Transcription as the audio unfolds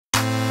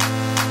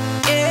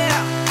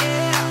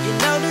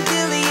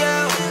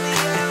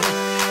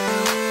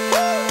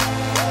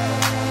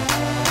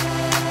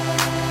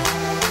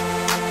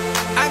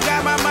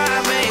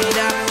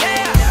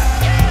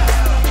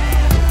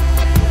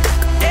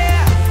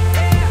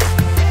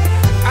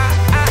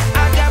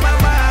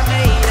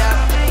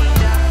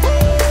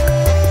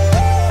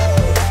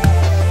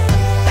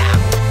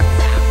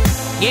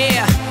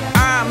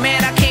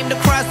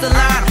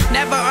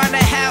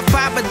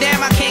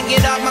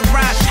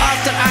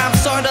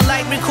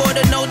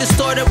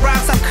the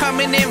rocks, I'm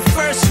coming in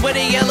first with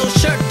a yellow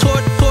shirt.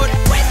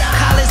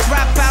 College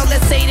dropout,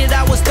 let's say that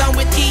I was done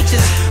with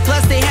teachers.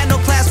 Plus they had no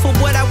class for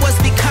what I was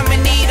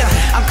becoming either.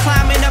 I'm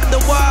climbing up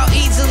the wall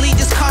easily,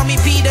 just call me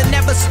Peter.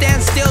 Never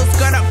stand still, it's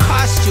gonna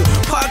cost you.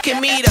 Parking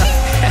meter.